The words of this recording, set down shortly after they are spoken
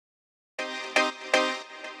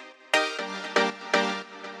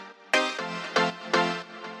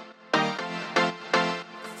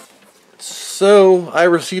So, I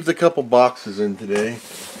received a couple boxes in today.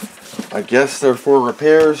 I guess they're for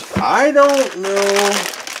repairs. I don't know.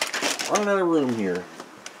 Running out of room here.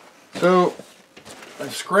 So, I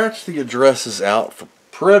scratched the addresses out for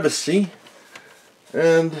privacy.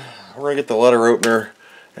 And we're going to get the letter opener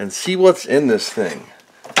and see what's in this thing.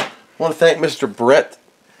 I want to thank Mr. Brett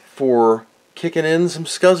for kicking in some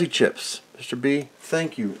Scuzzy chips. Mr. B,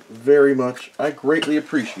 thank you very much. I greatly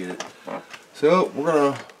appreciate it. So, we're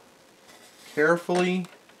going to carefully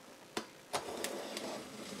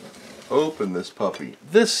open this puppy.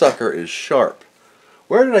 This sucker is sharp.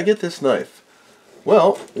 Where did I get this knife?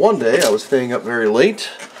 Well, one day I was staying up very late,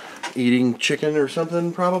 eating chicken or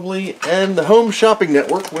something probably, and the Home Shopping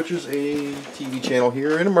Network, which is a TV channel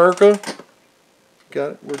here in America,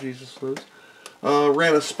 got it, where Jesus lives,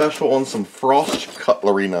 ran a special on some Frost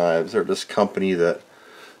cutlery knives. They're this company that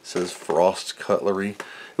says Frost Cutlery.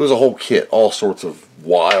 It was a whole kit, all sorts of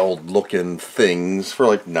wild looking things for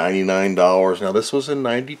like $99. Now this was in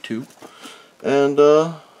 '92. And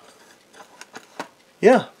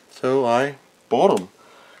yeah, so I bought them.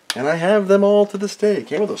 And I have them all to this day. It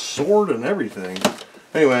came with a sword and everything.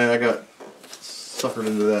 Anyway, I got suckered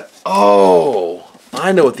into that. Oh,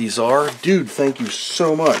 I know what these are. Dude, thank you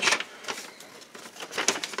so much.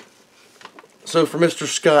 So for Mr.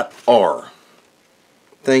 Scott R.,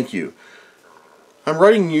 thank you. I'm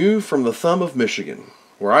writing you from the thumb of Michigan,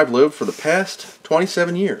 where I've lived for the past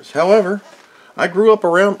 27 years. However, I grew up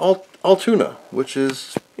around Altoona, which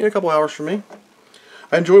is a couple hours from me.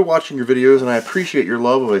 I enjoy watching your videos, and I appreciate your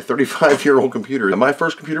love of a 35-year-old computer. My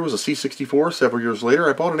first computer was a C64. Several years later,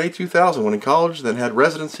 I bought an A2000 when in college, then had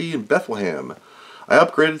residency in Bethlehem. I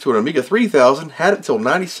upgraded to an Amiga 3000, had it until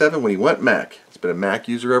 '97 when he went Mac. It's been a Mac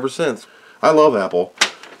user ever since. I love Apple.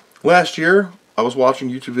 Last year, I was watching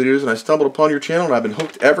YouTube videos and I stumbled upon your channel and I've been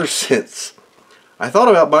hooked ever since. I thought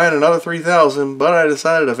about buying another 3000, but I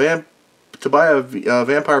decided to buy a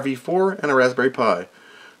Vampire V4 and a Raspberry Pi.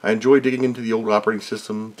 I enjoy digging into the old operating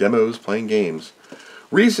system, demos, playing games.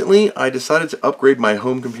 Recently, I decided to upgrade my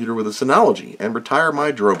home computer with a Synology and retire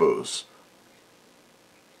my Drobos.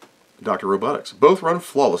 Dr. Robotics. Both run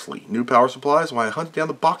flawlessly. New power supplies. While I hunted down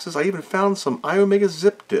the boxes, I even found some iOmega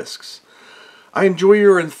zip disks. I enjoy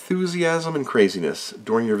your enthusiasm and craziness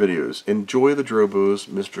during your videos. Enjoy the Drobos,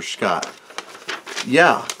 Mr. Scott.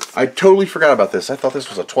 Yeah, I totally forgot about this. I thought this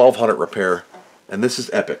was a 1200 repair, and this is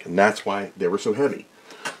epic, and that's why they were so heavy.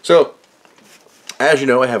 So, as you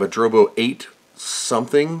know, I have a Drobo 8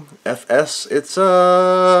 something FS. It's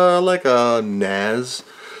like a NAS.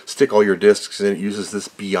 Stick all your discs in. It uses this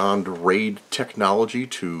Beyond RAID technology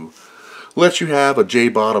to let you have a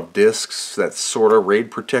JBOD of discs that's sort of RAID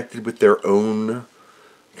protected with their own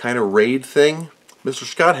kind of RAID thing. Mr.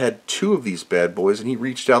 Scott had 2 of these bad boys, and he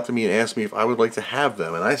reached out to me and asked me if I would like to have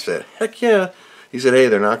them, and I said, heck yeah. He said, hey,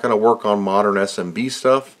 they're not going to work on modern SMB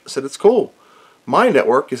stuff. I said, it's cool. My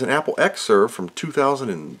network is an Apple X serve from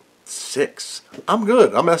 2006. I'm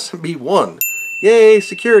good. I'm SMB 1. Yay,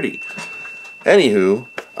 security. Anywho,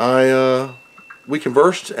 we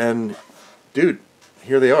conversed, and dude,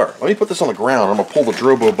 here they are. Let me put this on the ground. I'm going to pull the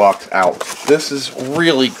Drobo box out. This is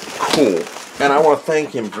really cool, and I want to thank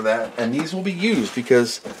him for that. And these will be used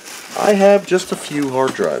because I have just a few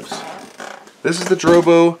hard drives. This is the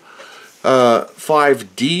Drobo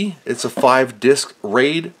 5D. It's a 5-disc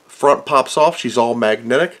RAID. Front pops off. She's all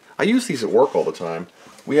magnetic. I use these at work all the time.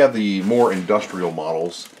 We have the more industrial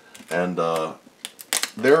models, and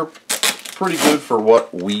they're pretty good for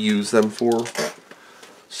what we use them for.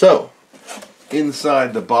 So,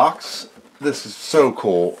 inside the box, this is so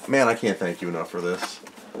cool. Man, I can't thank you enough for this.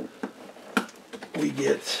 We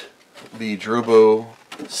get the Drobo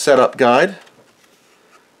setup guide.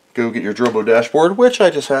 Go get your Drobo dashboard, which I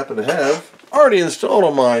just happen to have already installed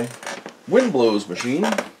on my Windblows machine.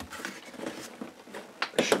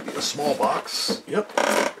 There should be a small box. Yep.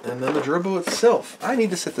 And then the Drobo itself. I need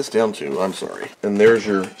to set this down too. I'm sorry. And there's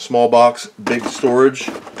your small box, big storage.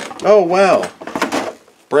 Oh, wow.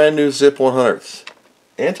 Brand new Zip 100ths.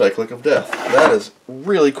 Anti-click of death. That is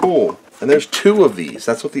really cool. And there's 2 of these.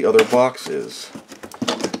 That's what the other box is.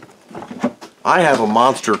 I have a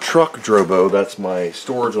monster truck Drobo. That's my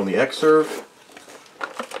storage on the X-Serve.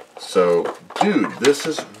 So, dude, this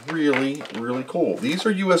is really, really cool. These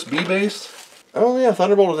are USB based. Oh yeah,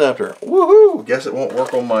 Thunderbolt adapter. Woohoo! Guess it won't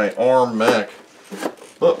work on my ARM Mac.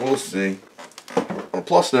 But we'll see. On a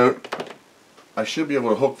plus note, I should be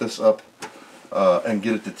able to hook this up and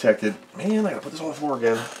get it detected. Man, I gotta put this on the floor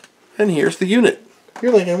again. And here's the unit.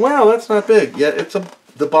 You're thinking, wow, that's not big. Yeah,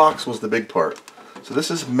 the box was the big part. So this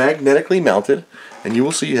is magnetically mounted, and you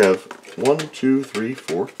will see you have 1, 2, 3,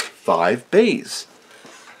 4, 5 bays.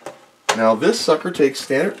 Now this sucker takes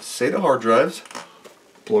standard SATA hard drives.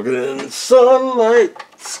 Plug it in sunlight.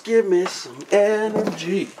 Give me some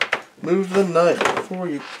energy. Move the knife before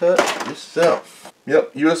you cut yourself.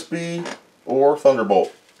 Yep, USB or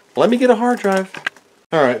Thunderbolt. Let me get a hard drive.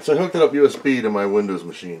 Alright, so I hooked it up USB to my Windows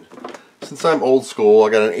machine. Since I'm old school, I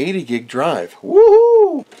got an 80 gig drive.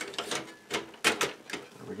 Woohoo!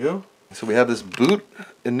 There we go. So we have this boot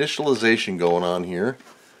initialization going on here.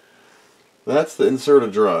 That's the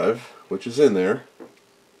inserted drive, which is in there.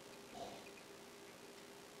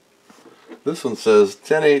 This one says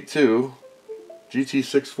 1082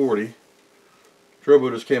 GT640.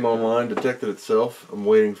 Drobo just came online, detected itself. I'm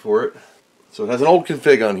waiting for it. So it has an old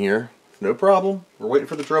config on here. No problem. We're waiting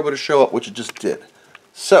for the Drobo to show up, which it just did.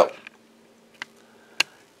 So,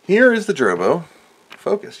 here is the Drobo.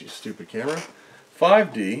 Focus, you stupid camera.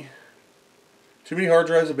 5D. Too many hard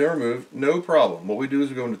drives have been removed. No problem. What we do is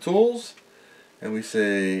we go into Tools, and we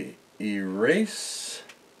say Erase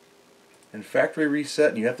and Factory Reset,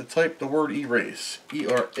 and you have to type the word erase.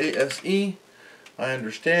 E-R-A-S-E. I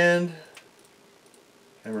understand.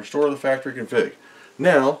 And restore the factory config.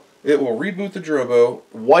 Now, it will reboot the Drobo,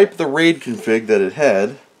 wipe the RAID config that it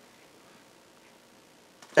had,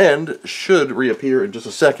 and should reappear in just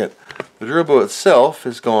a second. The Drobo itself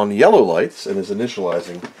has gone yellow lights and is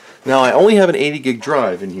initializing. Now, I only have an 80 gig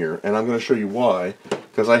drive in here, and I'm going to show you why.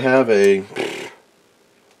 Because I have a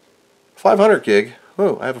 500 gig.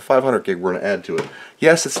 Oh, I have a 500 gig we're going to add to it.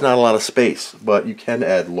 Yes, it's not a lot of space, but you can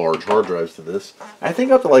add large hard drives to this. I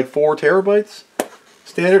think up to like 4 terabytes.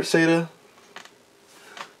 Standard SATA.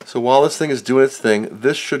 So while this thing is doing its thing,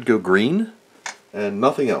 this should go green and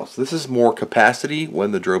nothing else. This is more capacity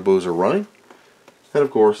when the Drobos are running. And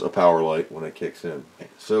of course, a power light when it kicks in.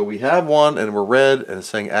 So we have one and we're red and it's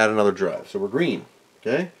saying add another drive. So we're green.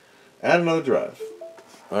 Okay? Add another drive.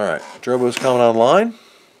 Alright, Drobo's coming online.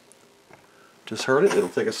 Just heard it. It'll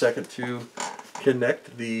take a second to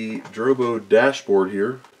connect the Drobo dashboard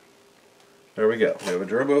here. There we go. We have a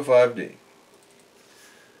Drobo 5D.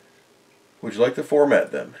 Would you like to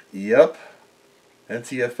format them? Yep.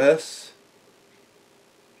 NTFS.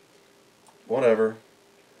 Whatever.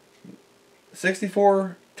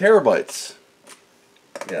 64 terabytes.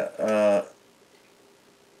 Yeah,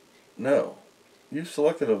 no. You've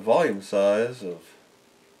selected a volume size of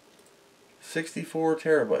 64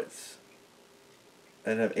 terabytes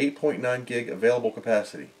and have 8.9 gig available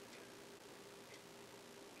capacity.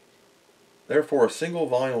 Therefore, a single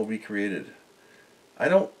volume will be created. I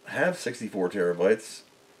don't have 64 terabytes.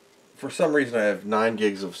 For some reason, I have 9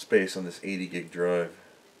 gigs of space on this 80 gig drive.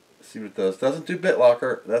 Let's see what it does. Doesn't do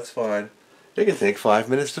BitLocker. That's fine. It can take 5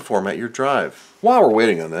 minutes to format your drive. While we're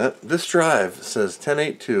waiting on that, this drive says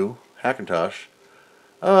 1082 Hackintosh,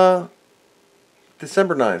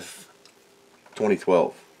 December 9th,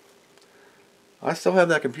 2012. I still have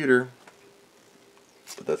that computer,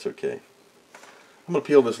 but that's okay. I'm going to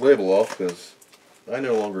peel this label off because I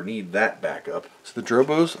no longer need that backup. So the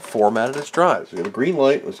Drobo's formatted its drives. We have a green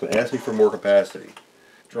light. It's going to ask me for more capacity.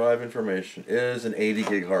 Drive information is an 80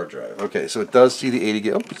 gig hard drive. Okay, so it does see the 80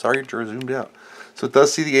 gig. Oh, sorry, Drew zoomed out. So it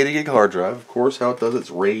does see the 80 gig hard drive. Of course, how it does its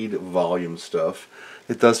RAID volume stuff.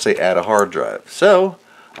 It does say add a hard drive. So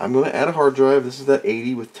I'm going to add a hard drive. This is that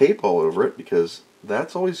 80 with tape all over it because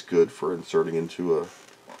that's always good for inserting into a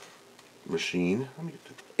machine. Let me get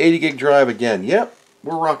the 80 gig drive again. Yep,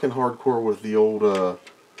 we're rocking hardcore with the old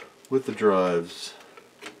with the drives.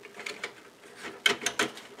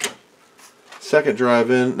 Second drive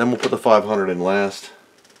in, then we'll put the 500 in last.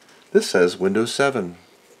 This says Windows 7.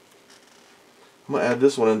 I'm going to add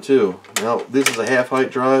this one in too. Now, this is a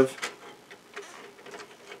half-height drive.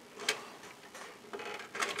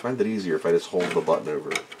 I find it easier if I just hold the button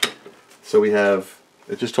over it. So we have,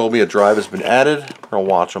 it just told me a drive has been added. We're going to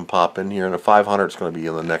watch them pop in here, and the 500 is going to be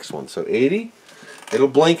in the next one. So 80. It'll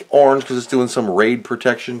blink orange because it's doing some RAID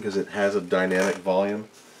protection because it has a dynamic volume.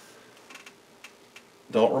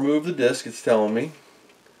 Don't remove the disk, it's telling me.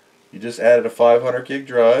 You just added a 500 gig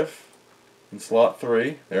drive in slot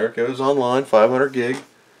 3. There it goes online, 500 gig.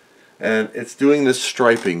 And it's doing this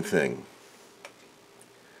striping thing.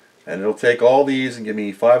 And it'll take all these and give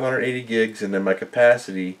me 580 gigs, and then my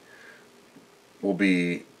capacity will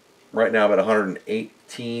be right now about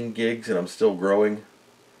 118 gigs, and I'm still growing.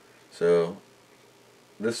 So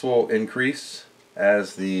this will increase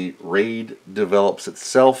as the RAID develops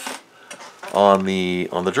itself on the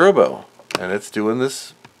Drobo, and it's doing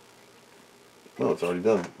this. Oh, it's already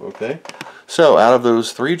done. Okay. So out of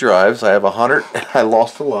those 3 drives, I have 100. I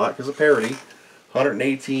lost a lot because of parity.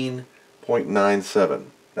 118.97.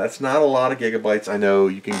 That's not a lot of gigabytes. I know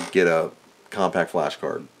you can get a compact flash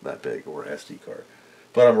card that big or an SD card.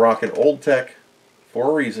 But I'm rocking old tech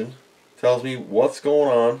for a reason. Tells me what's going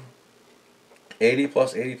on. 80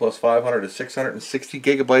 plus 80 plus 500 is 660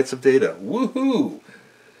 gigabytes of data. Woohoo!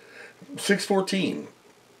 614.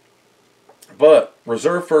 But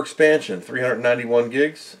reserved for expansion, 391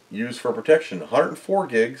 gigs. Used for protection, 104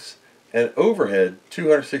 gigs. And overhead,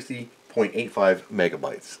 260.85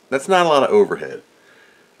 megabytes. That's not a lot of overhead.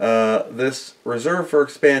 This reserved for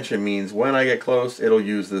expansion means when I get close, it'll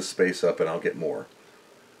use this space up and I'll get more.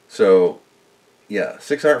 So, yeah,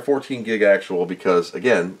 614 gig actual because,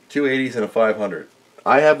 again, 280s and a 500.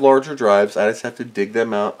 I have larger drives. I just have to dig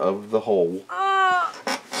them out of the hole.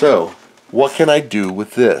 So, what can I do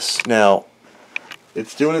with this? Now,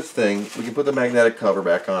 it's doing its thing. We can put the magnetic cover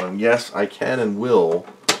back on. And yes, I can and will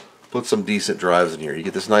put some decent drives in here. You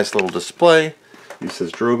get this nice little display. It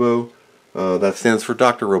says Drobo. That stands for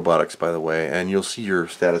Dr. Robotics, by the way. And you'll see your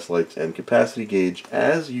status lights and capacity gauge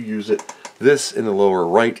as you use it. This in the lower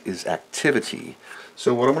right is activity.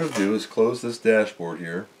 So what I'm going to do is close this dashboard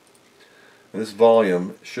here. And this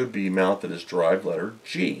volume should be mounted as drive letter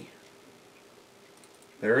G.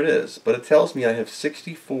 There it is. But it tells me I have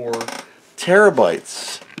 64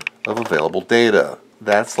 terabytes of available data.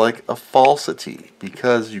 That's like a falsity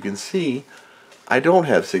because you can see I don't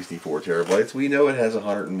have 64 terabytes. We know it has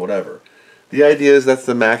 100 and whatever. The idea is that's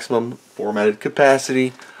the maximum formatted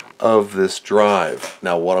capacity of this drive.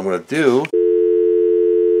 Now what I'm going to do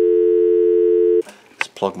is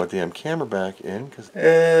plug my damn camera back in.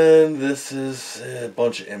 And this is a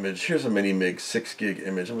bunch of image. Here's a mini MIG 6 gig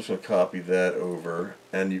image. I'm just going to copy that over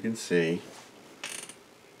and you can see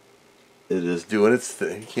it is doing its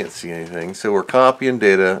thing. You can't see anything. So we're copying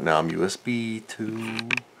data. Now I'm USB 2. Now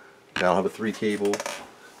I don't have a 3 cable.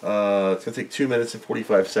 It's going to take 2 minutes and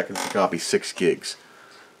 45 seconds to copy 6 gigs.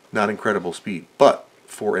 Not incredible speed. But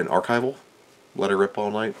for an archival, let it rip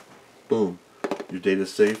all night, boom. Your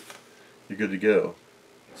data's safe. You're good to go.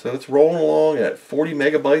 So it's rolling along at 40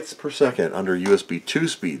 megabytes per second under USB 2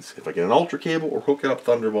 speeds. If I get an Ultra cable or hook it up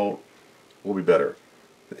Thunderbolt, will be better.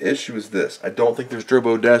 The issue is this. I don't think there's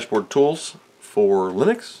Drobo dashboard tools for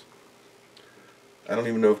Linux. I don't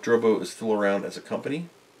even know if Drobo is still around as a company.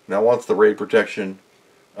 Now once the RAID protection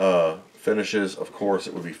finishes, of course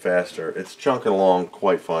it would be faster. It's chunking along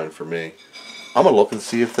quite fine for me. I'm going to look and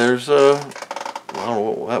see if there's, I don't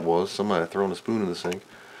know what that was. Somebody throwing a spoon in the sink.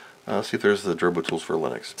 See if there's the Drobo tools for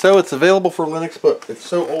Linux. So it's available for Linux, but it's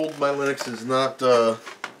so old my Linux is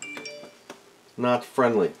not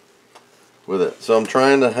friendly with it. So I'm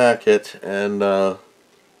trying to hack it and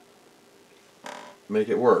make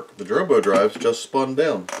it work. The Drobo drive's just spun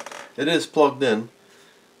down. It is plugged in,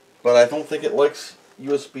 but I don't think it likes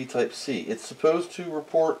USB Type-C. It's supposed to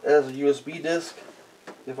report as a USB disk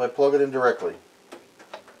if I plug it in directly.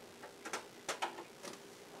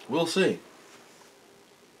 We'll see.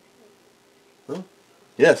 Huh?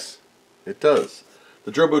 Yes, it does.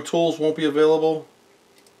 The Drobo tools won't be available,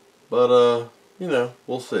 but you know,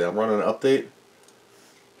 we'll see. I'm running an update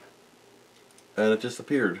and it just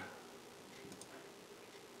appeared.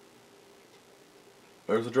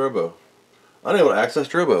 There's the Drobo. Unable to access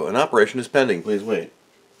Drobo. An operation is pending. Please wait.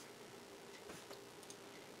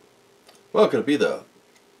 Well, could it be the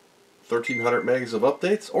 1300 megs of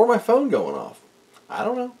updates or my phone going off? I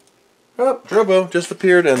don't know. Oh, Drobo just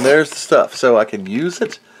appeared and there's the stuff. So I can use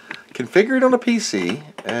it, configure it on a PC,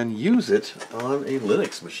 and use it on a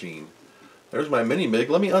Linux machine. There's my mini MIG.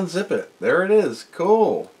 Let me unzip it. There it is.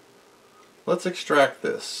 Cool. Let's extract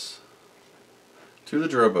this to the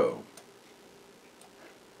Drobo.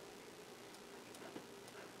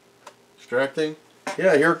 Extracting.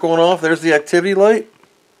 Yeah, here it going off. There's the activity light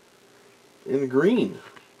in green.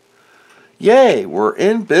 Yay, we're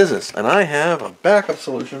in business, and I have a backup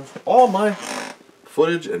solution for all my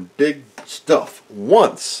footage and big stuff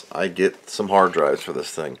once I get some hard drives for this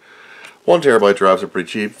thing. 1 terabyte drives are pretty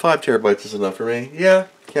cheap. 5 terabytes is enough for me. Yeah,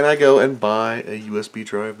 can I go and buy a USB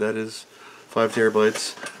drive that is 5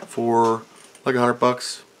 terabytes for like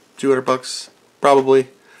 $100, $200? Probably.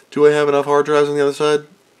 Do I have enough hard drives on the other side?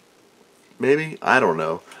 Maybe? I don't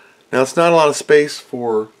know. Now, it's not a lot of space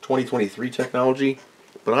for 2023 technology,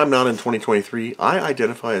 but I'm not in 2023. I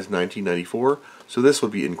identify as 1994, so this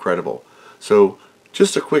would be incredible. So,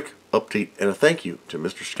 just a quick update and a thank you to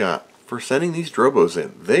Mr. Scott for sending these Drobos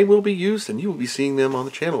in. They will be used, and you will be seeing them on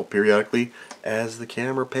the channel periodically as the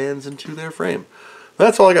camera pans into their frame.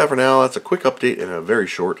 That's all I got for now. That's a quick update and a very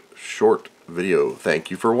short video. Thank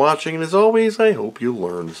you for watching, and as always, I hope you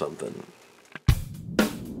learned something.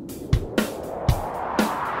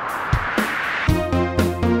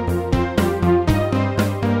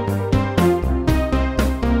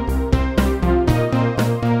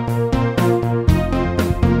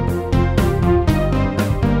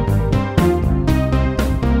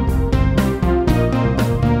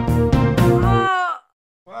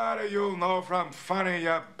 know if I'm funny,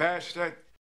 you bastard.